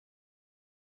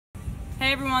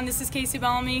Hey everyone, this is Casey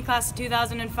Bellamy, class of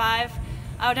 2005.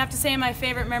 I would have to say my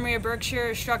favorite memory of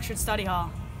Berkshire is Structured Study Hall.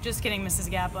 Just kidding, Mrs.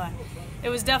 Gappa. It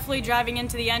was definitely driving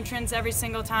into the entrance every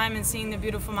single time and seeing the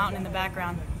beautiful mountain in the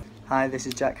background. Hi, this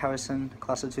is Jack Harrison,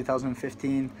 class of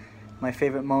 2015. My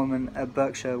favorite moment at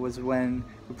Berkshire was when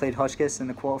we played Hotchkiss in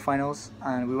the quarterfinals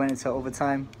and we went into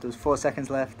overtime. There was 4 seconds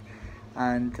left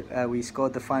and we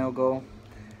scored the final goal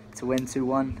to win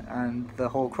 2-1, and the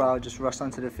whole crowd just rushed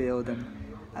onto the field and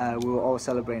we were all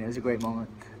celebrating. It was a great moment.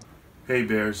 Hey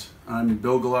Bears, I'm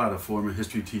Bill Galata, former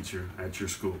history teacher at your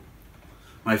school.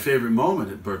 My favorite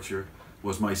moment at Berkshire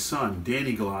was my son,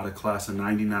 Danny Galata, class of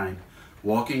 99,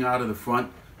 walking out of the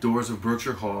front doors of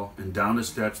Berkshire Hall and down the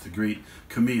steps to greet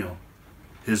Camille,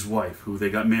 his wife, who they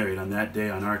got married on that day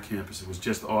on our campus. It was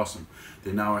just awesome.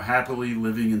 They now are happily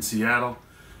living in Seattle,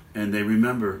 and they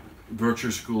remember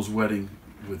Berkshire School's wedding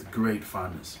with great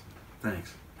fondness.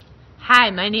 Thanks.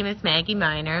 Hi, my name is Maggie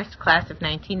Miners, class of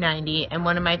 1990, and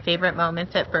one of my favorite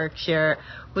moments at Berkshire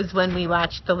was when we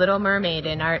watched The Little Mermaid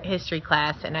in art history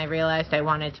class and I realized I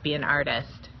wanted to be an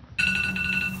artist.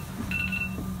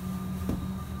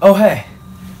 Oh hey,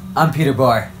 I'm Peter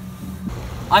Barr.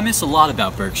 I miss a lot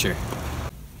about Berkshire.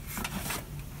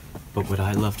 But what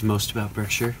I loved most about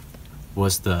Berkshire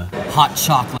was the hot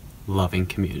chocolate loving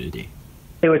community.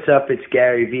 Hey, what's up? It's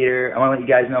Gary Veter. I want to let you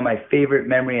guys know my favorite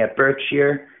memory at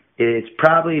Berkshire. It's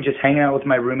probably just hanging out with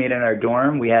my roommate in our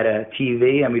dorm. We had a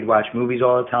TV and we'd watch movies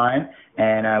all the time,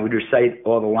 and we'd recite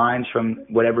all the lines from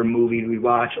whatever movie we'd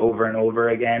watch over and over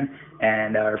again.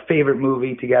 And our favorite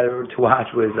movie together to watch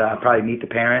was probably Meet the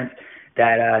Parents.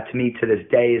 That to me to this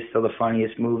day is still the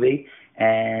funniest movie,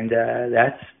 and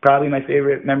that's probably my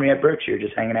favorite memory at Berkshire,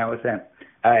 just hanging out with them.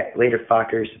 All right, later,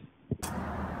 fuckers.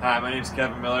 Hi, my name's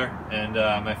Kevin Miller, and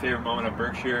my favorite moment at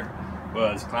Berkshire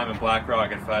was climbing Black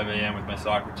Rock at 5 a.m. with my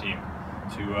soccer team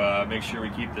to make sure we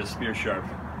keep the spear sharp.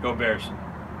 Go Bears.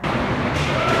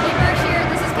 Hey Berkshire,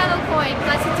 this is Kendall Coyne,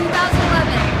 class of 2011.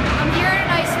 I'm here at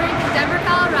an ice rink in Denver,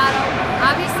 Colorado.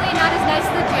 Obviously not as nice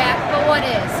as the Jack, but what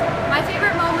is? My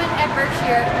favorite moment at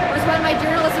Berkshire was when my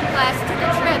journalism class took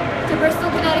a trip to Bristol,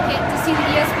 Connecticut to see the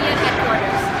ESPN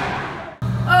headquarters.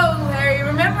 Oh, Larry,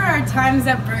 remember our times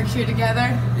at Berkshire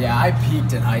together? Yeah, I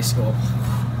peaked in high school.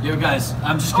 Yo guys,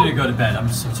 I'm just gonna go to bed. I'm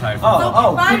so tired.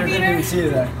 Bye, Peter, didn't even see you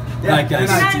there. Good night, guys.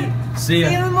 Good night. See ya.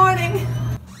 See you in the morning.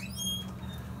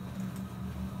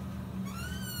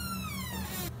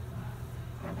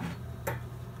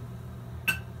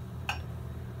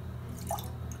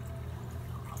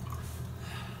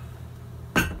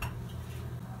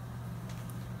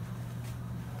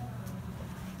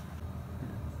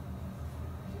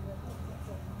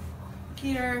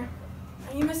 Peter,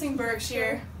 are you missing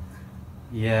Berkshire?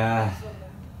 Yeah.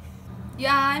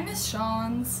 Yeah, I miss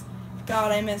Sean's.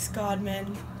 God, I miss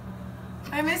Godman.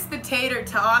 I miss the tater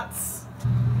tots.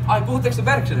 I go next to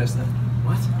Berkshire, isn't it?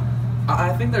 What?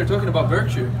 I think they're talking about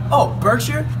Berkshire. Oh,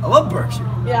 Berkshire? I love Berkshire.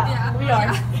 Yeah, we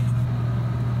are.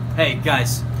 Hey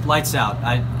guys, lights out.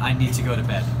 I need to go to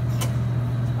bed.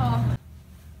 Oh.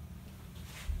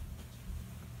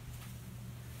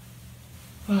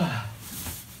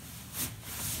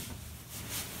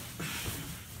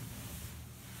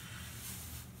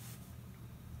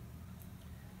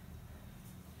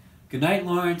 Good night,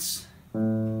 Lawrence. Your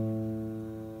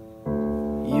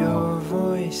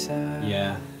voice.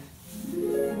 Yeah.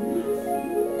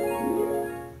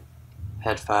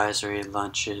 Advisory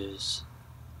lunches.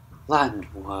 Latin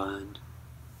 1.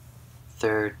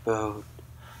 Third boat.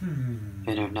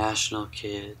 International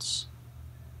kids.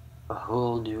 A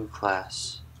whole new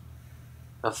class.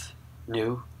 Of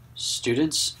new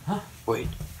students? Huh? Wait.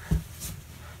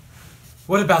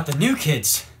 What about the new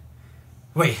kids?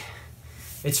 Wait.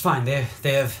 It's fine. They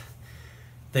have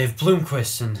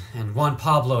Bloomquist and Juan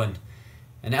Pablo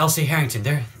and Elsie Harrington.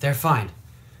 They're fine.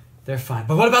 They're fine.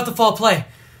 But what about the fall play?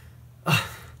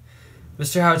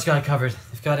 Mr. Howard's got it covered.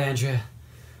 They've got Andrea.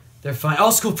 They're fine.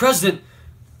 All school president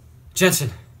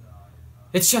Jensen.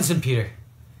 It's Jensen, Peter.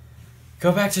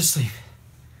 Go back to sleep.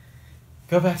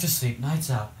 Go back to sleep.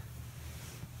 Night's out.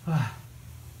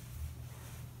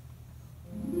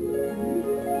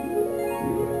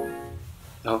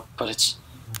 Oh, but it's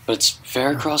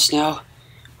fair across now.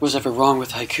 What's ever wrong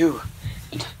with haiku?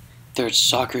 And third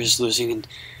soccer is losing, and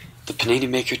the panini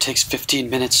maker takes 15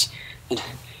 minutes. And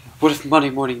what if Monday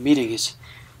morning meeting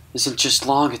isn't just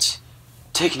long? It's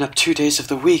taking up 2 days of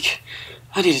the week.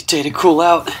 I need a day to cool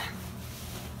out.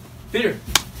 Peter,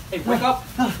 hey, wake up.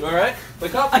 You alright?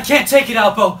 Wake up. I can't take it,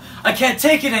 Alpo. I can't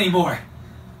take it anymore.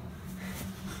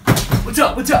 What's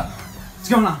up? What's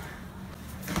going on?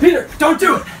 Peter, don't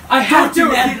do it! I have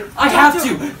to, man! Peter. I have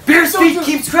to! Bear's feet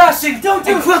keeps crashing, Don't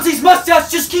do and it. Quilty's mustache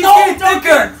just keeps No, getting don't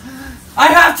thicker! I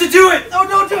have to do it! No,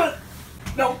 don't do it!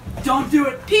 No, don't do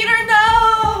it! Peter,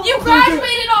 no! You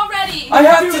graduated already! I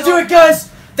have to do it,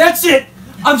 guys! That's it!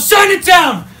 I'm shutting it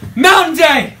down! Mountain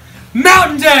Day!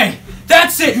 Mountain Day!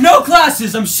 That's it! No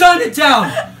classes! I'm shutting it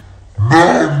down!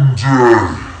 Mountain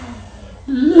Day!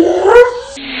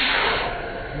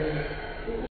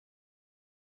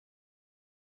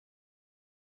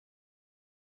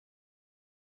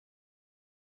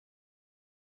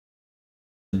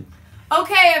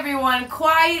 Okay, everyone,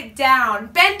 quiet down.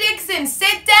 Ben Dixon,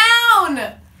 sit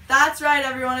down! That's right,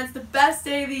 everyone. It's the best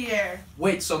day of the year.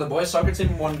 Wait, so the boys soccer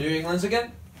team won New England's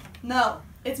again? No,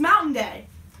 it's Mountain Day.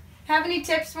 Have any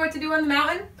tips for what to do on the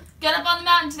mountain? Get up on the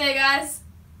mountain today, guys.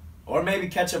 Or maybe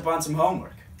catch up on some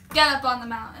homework. Get up on the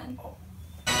mountain.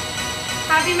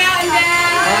 Happy Mountain Day!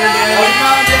 Happy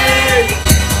Mountain Day!